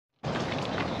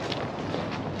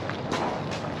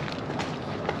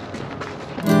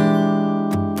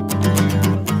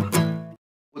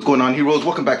going on, heroes?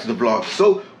 Welcome back to the vlog.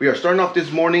 So we are starting off this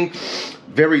morning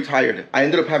very tired. I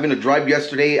ended up having to drive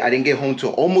yesterday. I didn't get home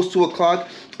till almost 2 o'clock.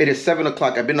 It is 7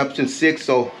 o'clock. I've been up since 6,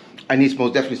 so I need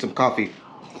most definitely some coffee.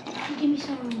 Give me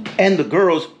some. And the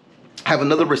girls have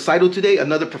another recital today,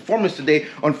 another performance today.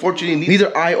 Unfortunately,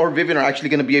 neither I or Vivian are actually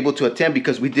going to be able to attend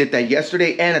because we did that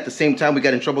yesterday, and at the same time we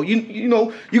got in trouble. You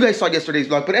know, you guys saw yesterday's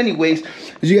vlog, but anyways,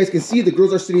 as you guys can see, the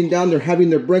girls are sitting down, they're having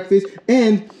their breakfast,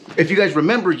 and if you guys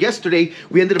remember yesterday,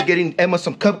 we ended up getting Emma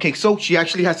some cupcakes, so she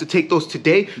actually has to take those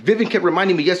today. Vivian kept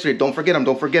reminding me yesterday, don't forget them,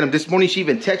 don't forget them. This morning she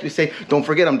even texted me saying, don't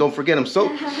forget them, don't forget them. So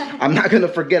I'm not gonna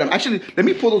forget them. Actually, let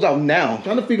me pull those out now. I'm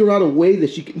trying to figure out a way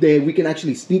that we can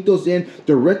actually sneak those in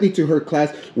directly to her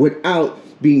class without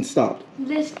being stopped.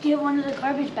 Let's get one of the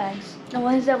garbage bags, the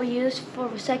ones that we use for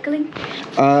recycling.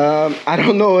 I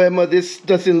don't know, Emma. This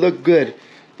doesn't look good.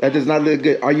 That does not look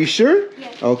good. Are you sure?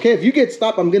 Yes. Okay, if you get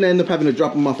stopped, I'm gonna end up having to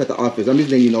drop them off at the office. I'm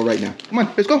just letting you know right now. Come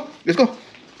on, let's go. Let's go.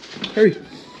 Hurry.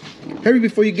 Hurry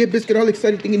before you get Biscuit all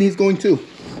excited thinking he's going too.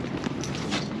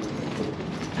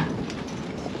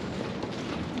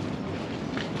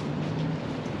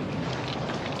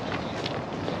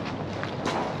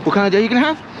 What kind of day are you gonna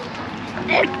have?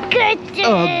 A good day.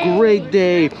 A great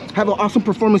day. Have an awesome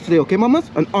performance today, okay, mamas?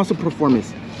 An awesome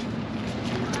performance.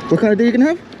 What kind of day are you gonna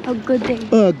have? A good day.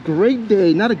 A great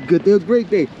day. Not a good day, a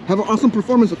great day. Have an awesome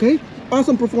performance, okay?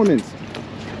 Awesome performance.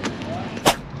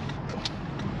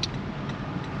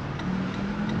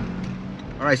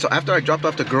 All right, so after I dropped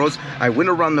off the girls, I went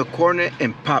around the corner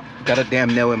and popped, got a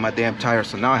damn nail in my damn tire.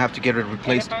 So now I have to get it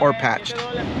replaced or patched.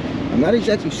 I'm not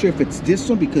exactly sure if it's this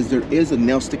one because there is a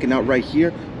nail sticking out right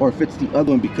here, or if it's the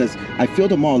other one because I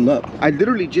filled them all up. I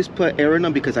literally just put air in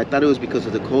them because I thought it was because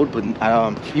of the cold, but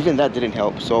even that didn't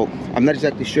help. So I'm not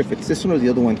exactly sure if it's this one or the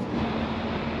other one.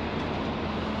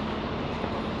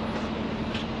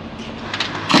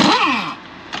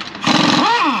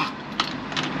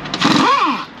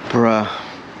 Bruh,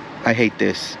 I hate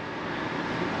this.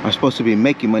 I'm supposed to be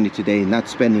making money today, not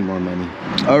spending more money.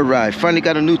 All right, finally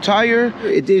got a new tire.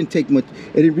 It didn't take much.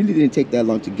 It really didn't take that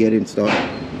long to get installed.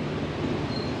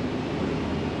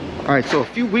 All right, so a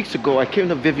few weeks ago, I came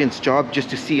to Vivian's job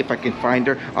just to see if I can find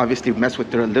her. Obviously, mess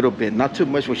with her a little bit. Not too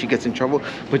much when she gets in trouble,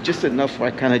 but just enough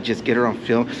where I kind of just get her on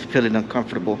film, feeling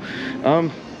uncomfortable.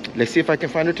 Let's see if I can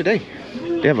find her today.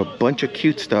 They have a bunch of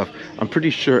cute stuff. I'm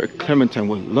pretty sure Clementine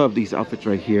would love these outfits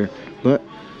right here, but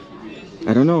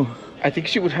I don't know. I think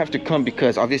she would have to come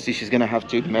because obviously she's gonna have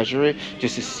to measure it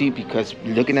just to see, because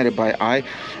looking at it by eye,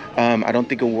 I don't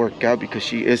think it'll work out because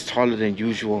she is taller than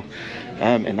usual.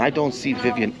 And I don't see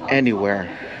Vivian anywhere.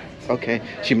 Okay,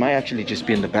 she might actually just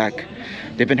be in the back.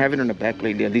 They've been having her in the back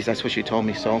lately, at least that's what she told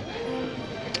me, so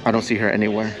I don't see her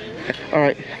anywhere. All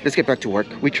right, let's get back to work.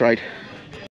 We tried.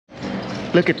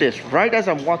 Look at this, right as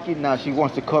I'm walking now, she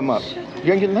wants to come up. You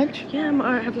gonna get lunch? Yeah,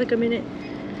 I have like a minute.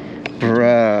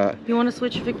 Bruh. You want to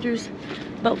switch Victor's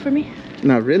belt for me?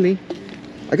 Not really.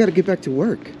 I gotta get back to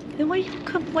work. Then why you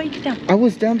get down? I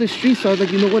was down the street, so I was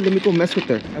like, you know what, let me go mess with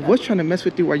her. I was trying to mess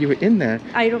with you while you were in there.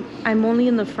 I'm only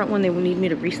in the front when they need me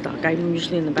to restock. I'm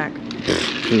usually in the back.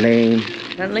 Lame.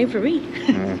 Not lame for me.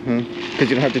 Because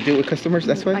you don't have to deal with customers,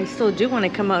 that's why? I still do when I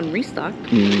come out and restock.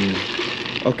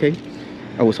 Okay.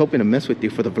 I was hoping to mess with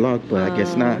you for the vlog, but I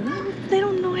guess not. No, they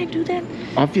don't know I do that.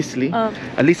 Obviously.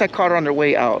 At least I caught her on her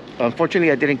way out.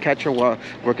 Unfortunately, I didn't catch her while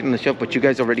working on the shelf, but you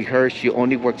guys already heard she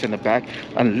only works in the back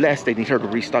unless they need her to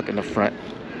restock in the front.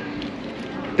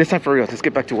 This time for real, let's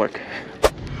get back to work.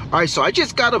 All right, so I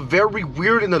just got a very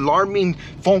weird and alarming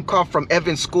phone call from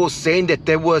Evan's school saying that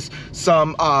there was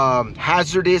some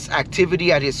hazardous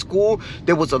activity at his school.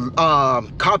 There was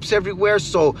cops everywhere.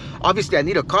 So obviously I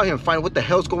need to call him and find what the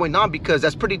hell's going on, because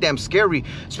that's pretty damn scary,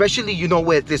 especially, you know,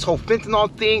 with this whole fentanyl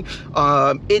thing,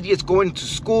 idiots going into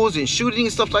schools and shooting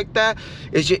and stuff like that.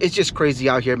 It's just crazy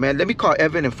out here, man. Let me call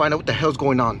Evan and find out what the hell's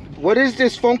going on. What is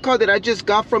this phone call that I just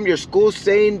got from your school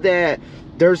saying that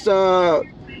there's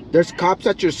cops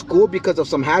at your school because of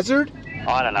some hazard?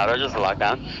 Oh, I don't know. There's just a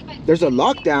lockdown. There's a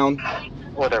lockdown?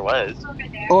 Well, there was.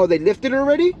 Oh, they lifted it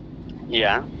already?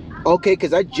 Yeah. Okay,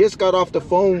 because I just got off the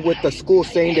phone with the school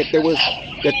saying that there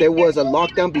was a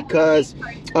lockdown because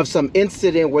of some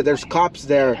incident where there's cops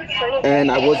there,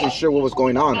 and I wasn't sure what was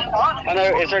going on. Oh,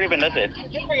 no, it's already been lifted.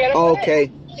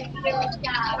 Okay.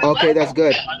 Okay, that's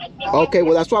good. Okay,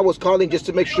 well that's why I was calling, just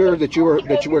to make sure that you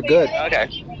were good.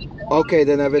 Okay. Okay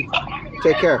then, Evan.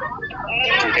 Take care.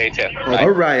 Okay, too. All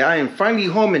right, I am finally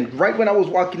home, and right when I was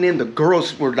walking in, the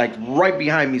girls were like right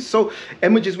behind me. So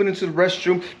Emma just went into the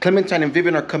restroom. Clementine and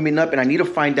Vivian are coming up, and I need to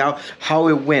find out how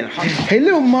it went. Hey,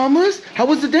 little mamas, how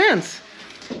was the dance?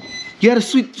 You had a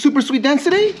super sweet dance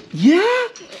today? Yeah?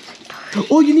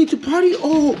 Oh, you need to potty?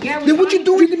 Oh, Yeah, then what you potty.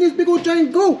 doing in this big old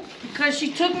giant goat? Because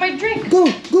she took my drink. Go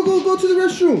to the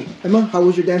restroom. Emma, how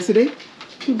was your dance today?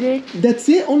 Good. That's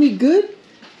it? Only good?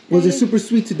 Was it Good. super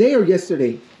sweet today or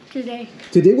yesterday? Today.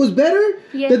 Today was better?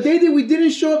 Yes. The day that we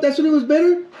didn't show up, that's when it was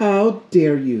better? How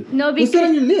dare you? No, What's that because-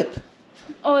 on your lip?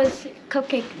 Oh, it's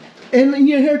cupcake. And in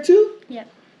your hair too? Yep.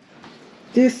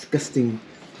 Disgusting.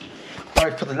 All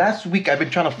right, for the last week, I've been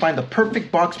trying to find the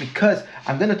perfect box because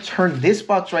I'm gonna turn this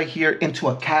box right here into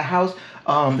a cat house.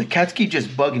 The cats keep just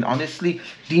bugging. Honestly,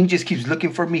 Dean just keeps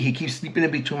looking for me. He keeps sleeping in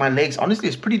between my legs. Honestly,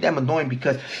 it's pretty damn annoying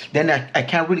because then I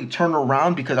can't really turn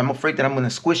around because I'm afraid that I'm gonna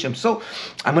squish him. So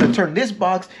I'm gonna turn this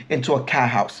box into a cat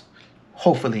house,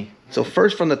 hopefully. So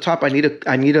first from the top, I need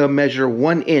to measure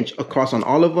 1 inch across on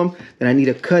all of them. Then I need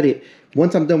to cut it.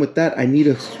 Once I'm done with that, I need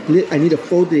to split. I need to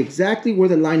fold it exactly where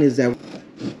the line is at.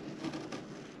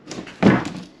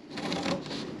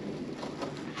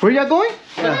 Where y'all going?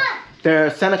 Yeah. There,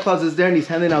 Santa Claus is there and he's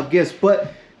handing out gifts,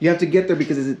 but you have to get there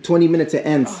because it's 20 minutes it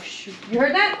ends. Oh, shoot. You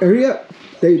heard that? Hurry up.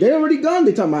 They already gone.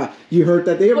 They talking about, you heard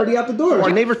that they already out the door. Our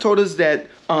neighbor told us that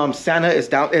Santa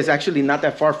is actually not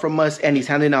that far from us and he's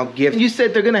handing out gifts. You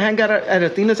said they're gonna hang out at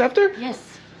Athena's after? Yes.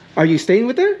 Are you staying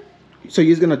with her? So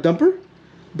you're gonna dump her?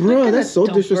 Bro, gonna that's so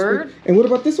dump her. disrespectful. And what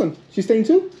about this one? She's staying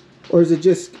too? Or is it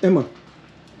just Emma?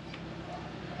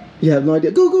 You have no idea.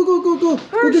 Go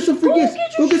get some free gifts.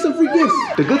 Go get some free gifts.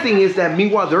 The good thing is that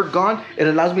meanwhile they're gone, it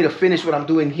allows me to finish what I'm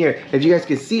doing here. If you guys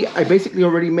can see, I basically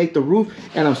already made the roof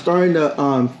and I'm starting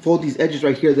to fold these edges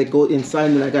right here that go inside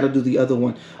and then I gotta do the other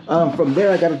one. From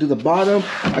there, I gotta do the bottom.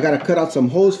 I gotta cut out some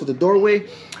holes for the doorway.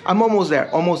 I'm almost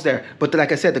there. But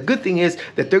like I said, the good thing is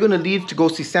that they're gonna leave to go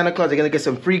see Santa Claus. They're gonna get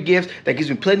some free gifts. That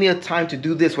gives me plenty of time to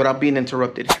do this without being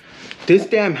interrupted. This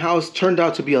damn house turned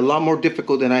out to be a lot more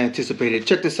difficult than I anticipated.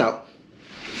 Check this out.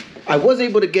 I was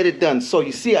able to get it done. So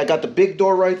you see, I got the big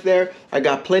door right there. I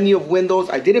got plenty of windows.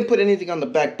 I didn't put anything on the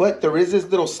back, but there is this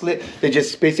little slit that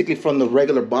just basically from the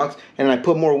regular box, and I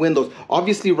put more windows.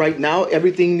 Obviously right now,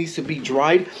 everything needs to be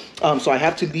dried. So I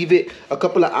have to leave it a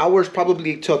couple of hours,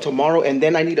 probably till tomorrow, and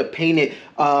then I need to paint it.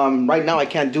 Right now I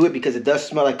can't do it because it does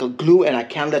smell like a glue and I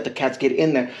can't let the cats get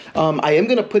in there. I am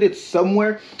gonna put it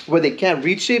somewhere where they can't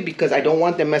reach it because I don't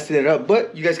want them messing it up.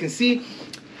 But you guys can see,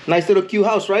 nice little cute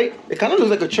house, right? It kind of looks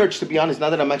like a church, to be honest,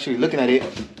 now that I'm actually looking at it.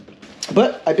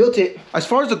 But I built it. As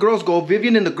far as the girls go,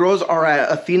 Vivian and the girls are at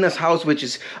Athena's house, which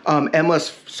is Emma's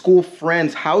school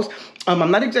friend's house. I'm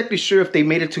not exactly sure if they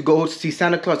made it to go see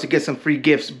Santa Claus to get some free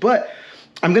gifts, but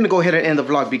I'm gonna go ahead and end the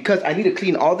vlog because I need to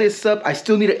clean all this up. I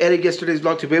still need to edit yesterday's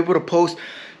vlog to be able to post.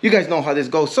 You guys know how this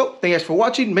goes. So thank you guys for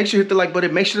watching. Make sure you hit the like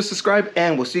button, make sure to subscribe,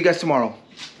 and we'll see you guys tomorrow.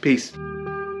 Peace.